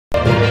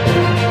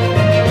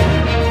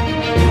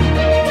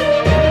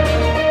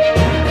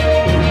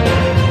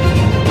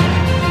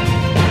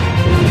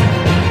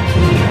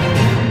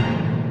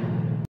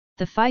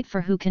The fight for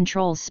who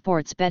controls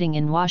sports betting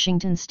in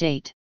Washington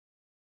state.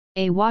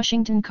 A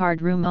Washington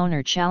card room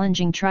owner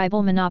challenging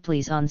tribal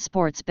monopolies on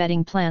sports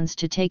betting plans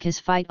to take his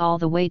fight all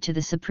the way to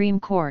the Supreme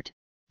Court,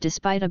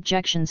 despite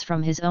objections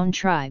from his own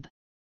tribe.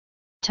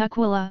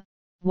 Tukwila,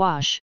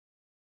 Wash.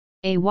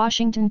 A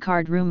Washington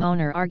card room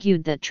owner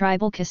argued that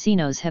tribal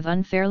casinos have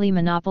unfairly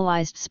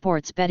monopolized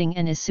sports betting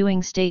and is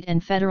suing state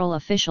and federal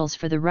officials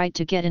for the right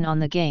to get in on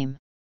the game.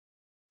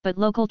 But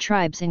local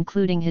tribes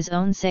including his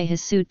own say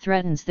his suit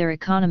threatens their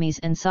economies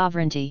and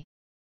sovereignty.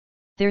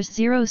 "There's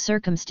zero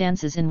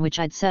circumstances in which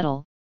I'd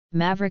settle,"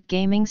 Maverick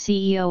Gaming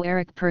CEO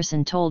Eric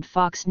Persson told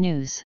Fox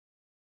News.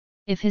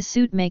 If his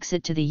suit makes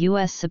it to the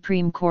U.S.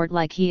 Supreme Court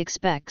like he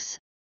expects,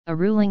 a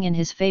ruling in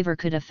his favor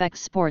could affect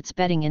sports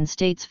betting in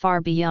states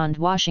far beyond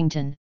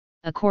Washington,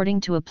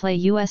 according to a Play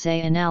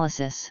USA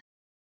analysis.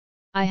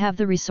 "I have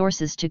the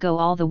resources to go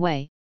all the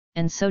way,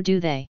 and so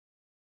do they.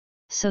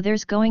 So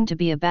there's going to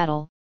be a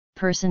battle,"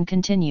 Persson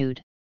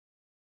continued.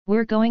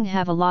 "We're going to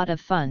have a lot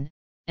of fun,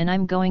 and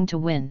I'm going to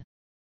win.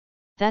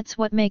 That's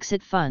what makes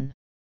it fun."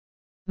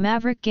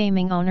 Maverick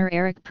Gaming owner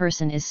Eric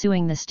Persson is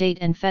suing the state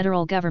and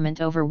federal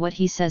government over what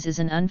he says is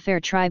an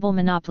unfair tribal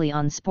monopoly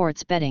on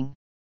sports betting.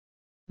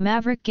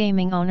 Maverick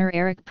Gaming owner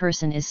Eric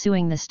Persson is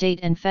suing the state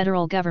and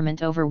federal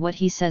government over what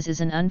he says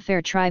is an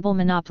unfair tribal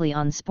monopoly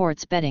on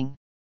sports betting.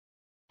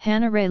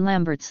 Hannah Ray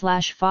Lambert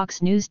 /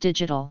 Fox News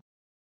Digital.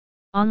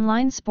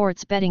 Online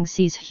sports betting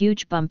sees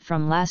huge bump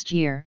from last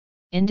year,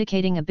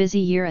 indicating a busy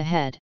year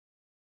ahead.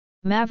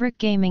 Maverick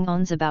Gaming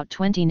owns about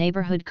 20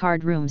 neighborhood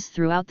card rooms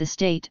throughout the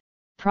state,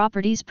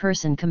 properties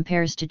Persson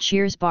compares to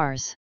Cheers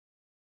bars.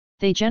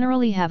 They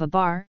generally have a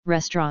bar,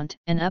 restaurant,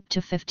 and up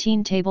to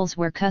 15 tables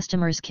where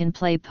customers can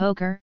play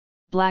poker,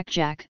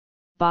 blackjack,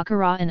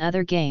 baccarat and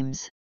other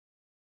games.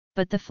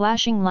 But the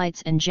flashing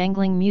lights and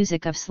jangling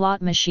music of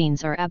slot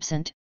machines are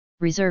absent,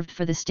 reserved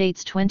for the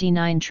state's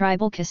 29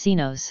 tribal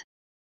casinos.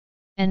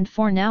 And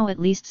for now at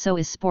least so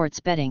is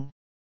sports betting.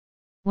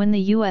 When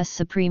the U.S.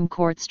 Supreme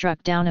Court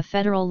struck down a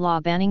federal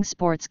law banning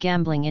sports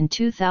gambling in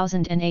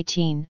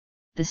 2018,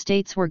 the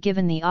states were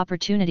given the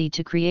opportunity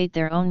to create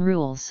their own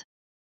rules.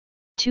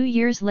 2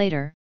 years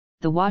later,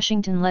 the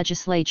Washington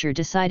legislature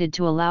decided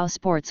to allow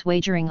sports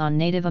wagering on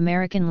Native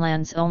American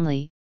lands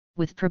only,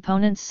 with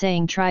proponents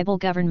saying tribal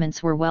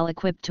governments were well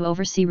equipped to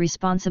oversee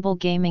responsible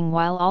gaming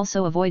while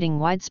also avoiding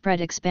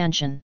widespread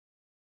expansion.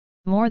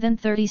 More than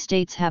 30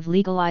 states have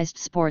legalized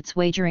sports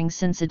wagering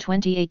since a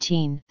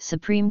 2018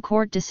 Supreme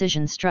Court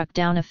decision struck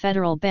down a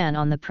federal ban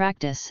on the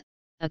practice,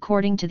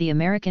 according to the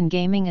American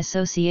Gaming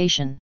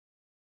Association.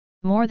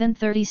 More than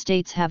 30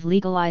 states have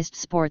legalized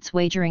sports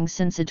wagering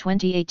since a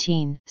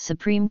 2018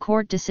 Supreme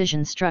Court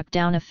decision struck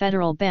down a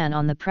federal ban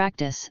on the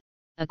practice,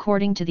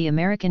 according to the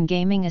American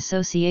Gaming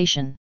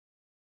Association.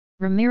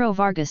 Ramiro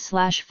Vargas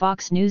 /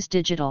 Fox News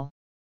Digital.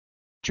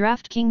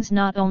 DraftKings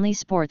not only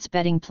sports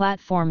betting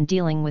platform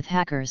dealing with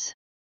hackers.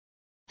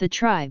 "The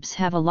tribes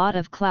have a lot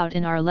of clout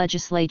in our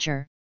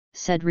legislature,"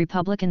 said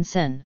Republican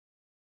Sen.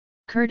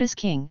 Curtis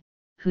King,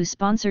 who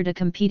sponsored a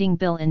competing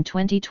bill in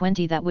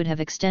 2020 that would have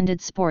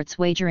extended sports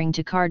wagering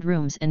to card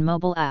rooms and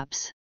mobile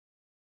apps.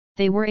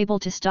 They were able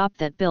to stop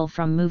that bill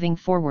from moving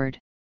forward.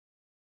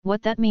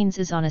 "What that means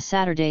is on a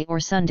Saturday or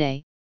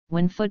Sunday,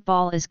 when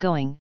football is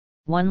going,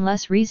 one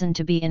less reason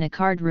to be in a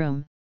card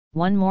room,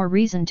 one more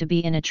reason to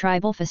be in a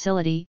tribal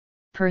facility,"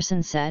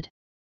 Persson said.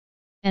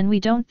 "And we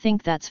don't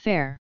think that's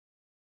fair."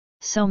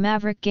 So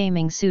Maverick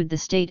Gaming sued the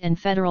state and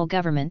federal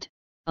government,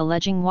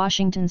 alleging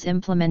Washington's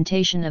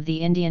implementation of the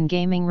Indian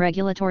Gaming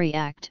Regulatory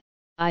Act,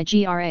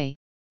 IGRA,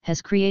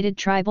 has created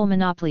tribal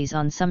monopolies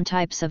on some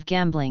types of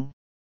gambling.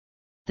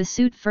 The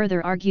suit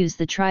further argues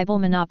the tribal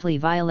monopoly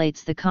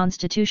violates the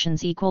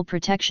Constitution's Equal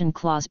Protection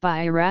Clause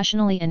by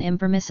irrationally and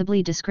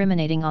impermissibly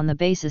discriminating on the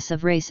basis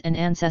of race and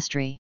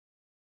ancestry.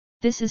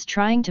 "This is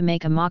trying to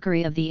make a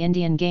mockery of the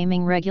Indian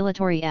Gaming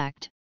Regulatory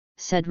Act,"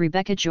 said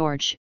Rebecca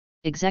George,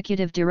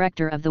 executive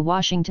director of the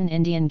Washington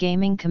Indian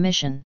Gaming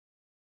Commission.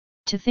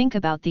 "To think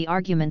about the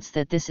arguments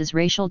that this is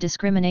racial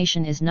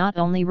discrimination is not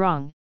only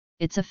wrong,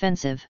 it's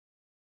offensive."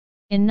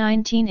 In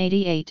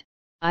 1988,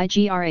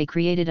 IGRA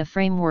created a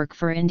framework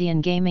for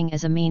Indian gaming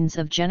as a means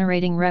of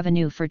generating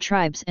revenue for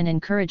tribes and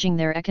encouraging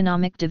their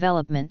economic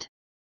development.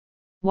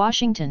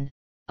 Washington,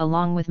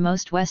 along with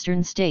most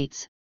Western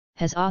states,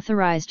 has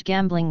authorized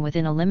gambling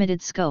within a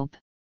limited scope.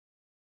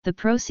 The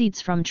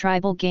proceeds from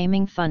tribal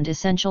gaming fund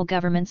essential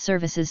government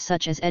services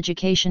such as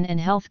education and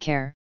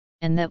healthcare,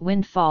 and that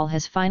windfall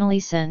has finally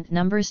sent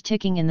numbers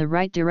ticking in the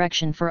right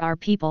direction for our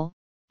people,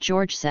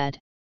 George said.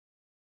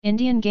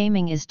 "Indian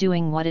gaming is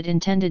doing what it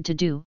intended to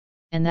do,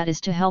 and that is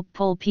to help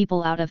pull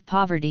people out of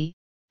poverty,"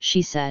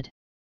 she said.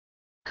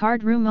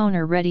 Card room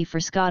owner ready for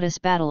Scottish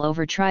battle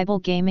over tribal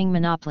gaming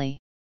monopoly.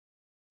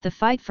 The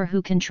fight for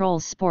who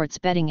controls sports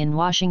betting in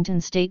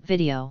Washington state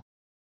video.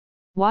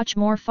 Watch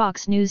more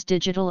Fox News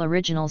Digital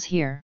originals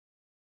here.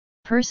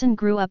 Persson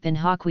grew up in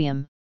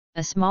Hoquiam,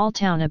 a small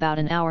town about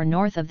an hour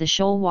north of the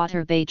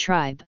Shoalwater Bay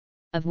tribe,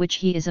 of which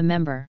he is a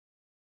member.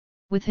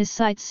 With his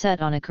sights set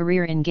on a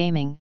career in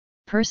gaming,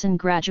 Person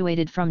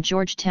graduated from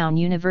Georgetown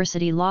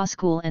University Law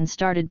School and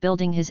started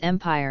building his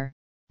empire,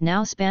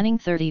 now spanning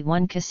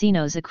 31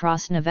 casinos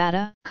across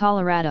Nevada,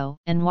 Colorado,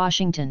 and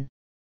Washington.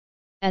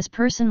 As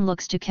Person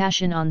looks to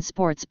cash in on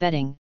sports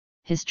betting,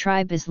 his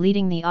tribe is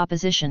leading the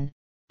opposition,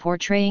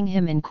 portraying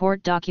him in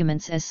court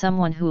documents as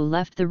someone who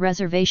left the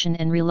reservation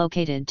and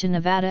relocated to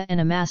Nevada and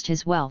amassed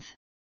his wealth.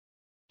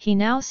 He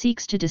now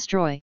seeks to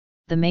destroy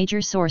the major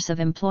source of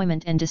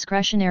employment and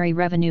discretionary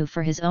revenue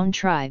for his own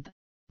tribe,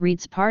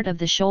 reads part of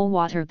the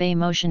Shoalwater Bay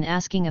motion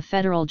asking a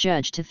federal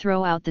judge to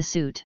throw out the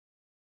suit.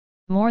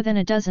 More than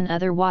a dozen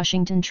other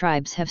Washington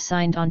tribes have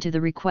signed on to the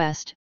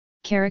request,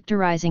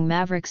 characterizing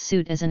Maverick's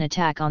suit as an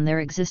attack on their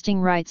existing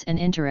rights and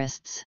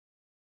interests.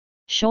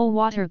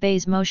 Shoalwater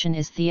Bay's motion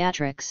is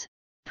theatrics,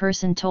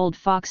 Person told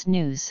Fox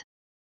News.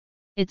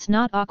 "It's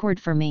not awkward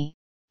for me,"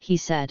 he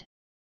said.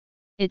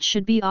 "It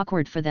should be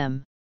awkward for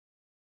them.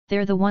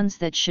 They're the ones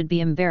that should be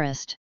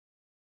embarrassed."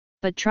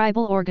 But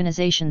tribal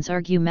organizations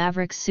argue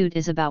Maverick's suit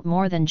is about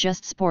more than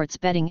just sports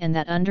betting and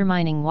that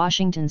undermining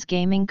Washington's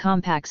gaming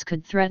compacts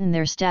could threaten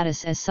their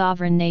status as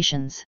sovereign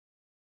nations.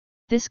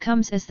 This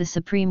comes as the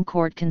Supreme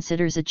Court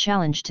considers a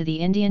challenge to the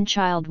Indian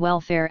Child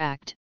Welfare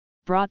Act,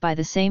 brought by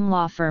the same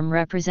law firm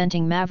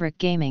representing Maverick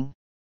Gaming.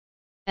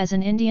 "As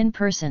an Indian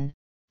person,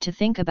 to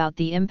think about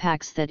the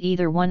impacts that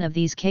either one of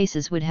these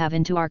cases would have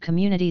into our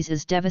communities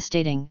is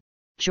devastating,"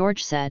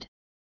 George said.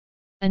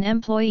 An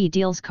employee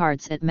deals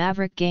cards at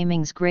Maverick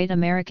Gaming's Great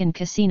American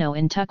Casino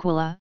in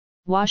Tukwila,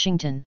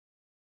 Washington.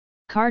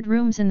 Card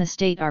rooms in the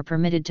state are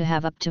permitted to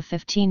have up to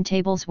 15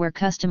 tables where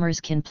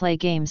customers can play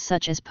games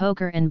such as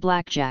poker and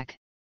blackjack.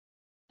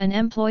 An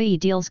employee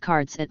deals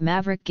cards at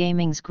Maverick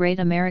Gaming's Great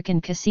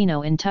American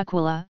Casino in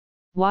Tukwila,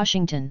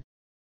 Washington.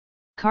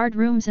 Card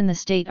rooms in the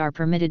state are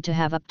permitted to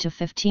have up to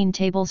 15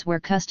 tables where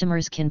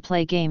customers can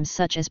play games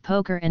such as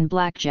poker and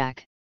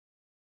blackjack.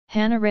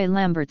 Hannah Ray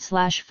Lambert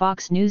 /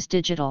 Fox News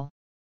Digital.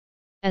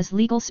 As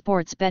legal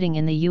sports betting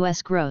in the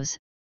U.S. grows,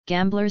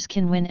 gamblers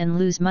can win and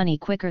lose money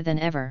quicker than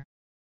ever.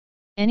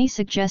 Any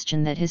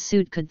suggestion that his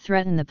suit could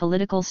threaten the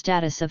political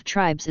status of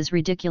tribes is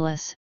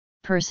ridiculous,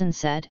 Person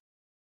said.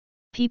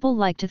 "People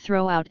like to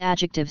throw out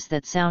adjectives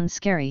that sound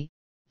scary,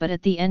 but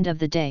at the end of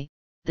the day,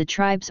 the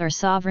tribes are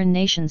sovereign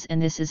nations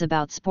and this is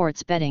about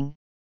sports betting,"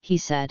 he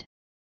said.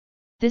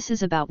 "This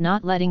is about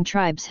not letting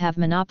tribes have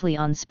monopoly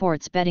on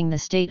sports betting." The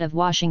state of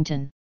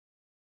Washington.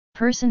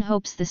 Person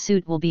hopes the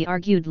suit will be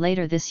argued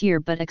later this year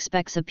but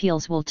expects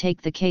appeals will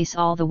take the case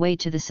all the way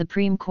to the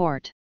Supreme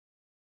Court.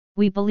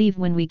 "We believe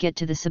when we get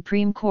to the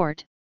Supreme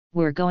Court,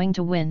 we're going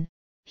to win,"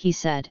 he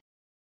said.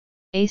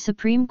 A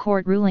Supreme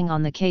Court ruling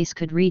on the case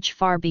could reach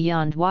far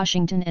beyond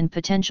Washington and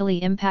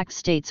potentially impact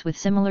states with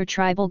similar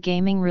tribal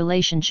gaming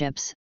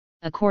relationships,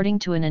 according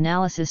to an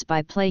analysis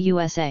by Play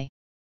USA.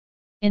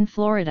 In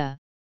Florida,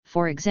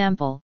 for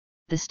example,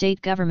 the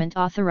state government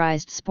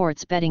authorized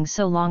sports betting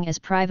so long as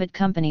private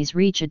companies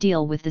reach a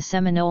deal with the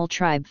Seminole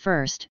tribe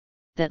first.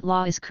 That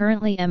law is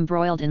currently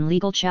embroiled in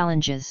legal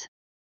challenges.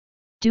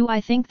 "Do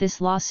I think this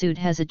lawsuit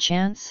has a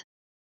chance?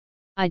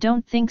 I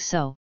don't think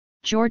so,"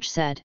 George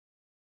said.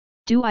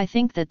 "Do I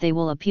think that they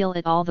will appeal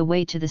it all the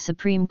way to the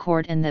Supreme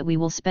Court and that we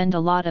will spend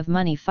a lot of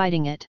money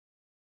fighting it?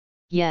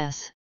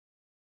 Yes,"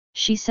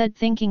 she said.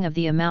 "Thinking of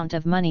the amount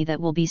of money that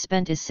will be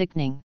spent is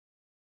sickening.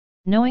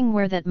 Knowing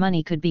where that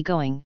money could be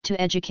going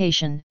to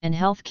education and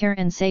healthcare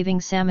and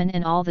saving salmon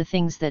and all the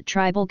things that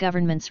tribal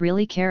governments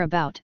really care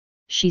about,"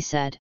 she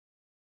said.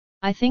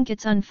 "I think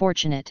it's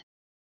unfortunate."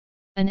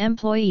 An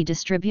employee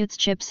distributes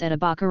chips at a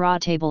baccarat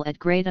table at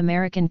Great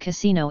American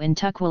Casino in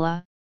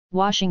Tukwila,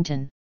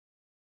 Washington.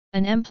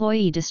 An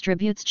employee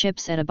distributes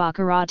chips at a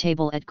baccarat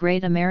table at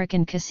Great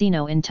American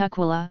Casino in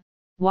Tukwila,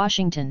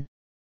 Washington.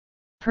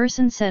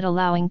 Person said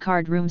allowing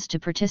card rooms to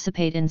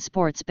participate in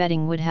sports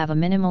betting would have a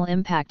minimal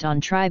impact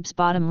on tribes'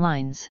 bottom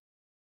lines.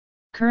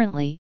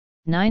 Currently,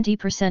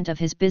 90% of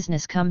his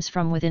business comes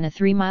from within a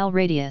 3-mile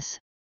radius,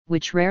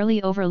 which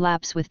rarely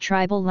overlaps with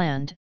tribal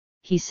land,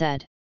 he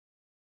said.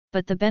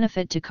 But the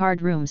benefit to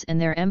card rooms and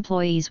their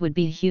employees would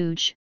be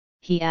huge,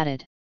 he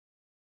added.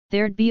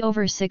 There'd be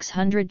over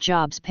 600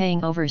 jobs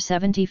paying over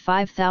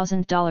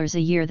 $75,000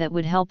 a year that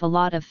would help a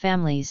lot of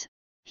families,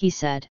 he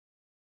said.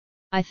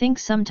 "I think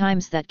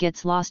sometimes that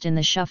gets lost in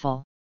the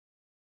shuffle.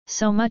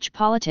 So much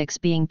politics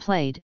being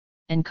played,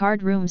 and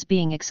card rooms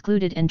being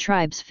excluded and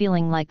tribes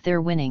feeling like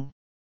they're winning.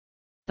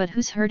 But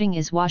who's hurting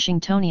is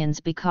Washingtonians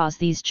because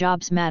these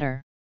jobs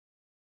matter."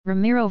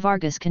 Ramiro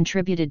Vargas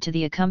contributed to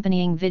the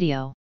accompanying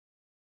video.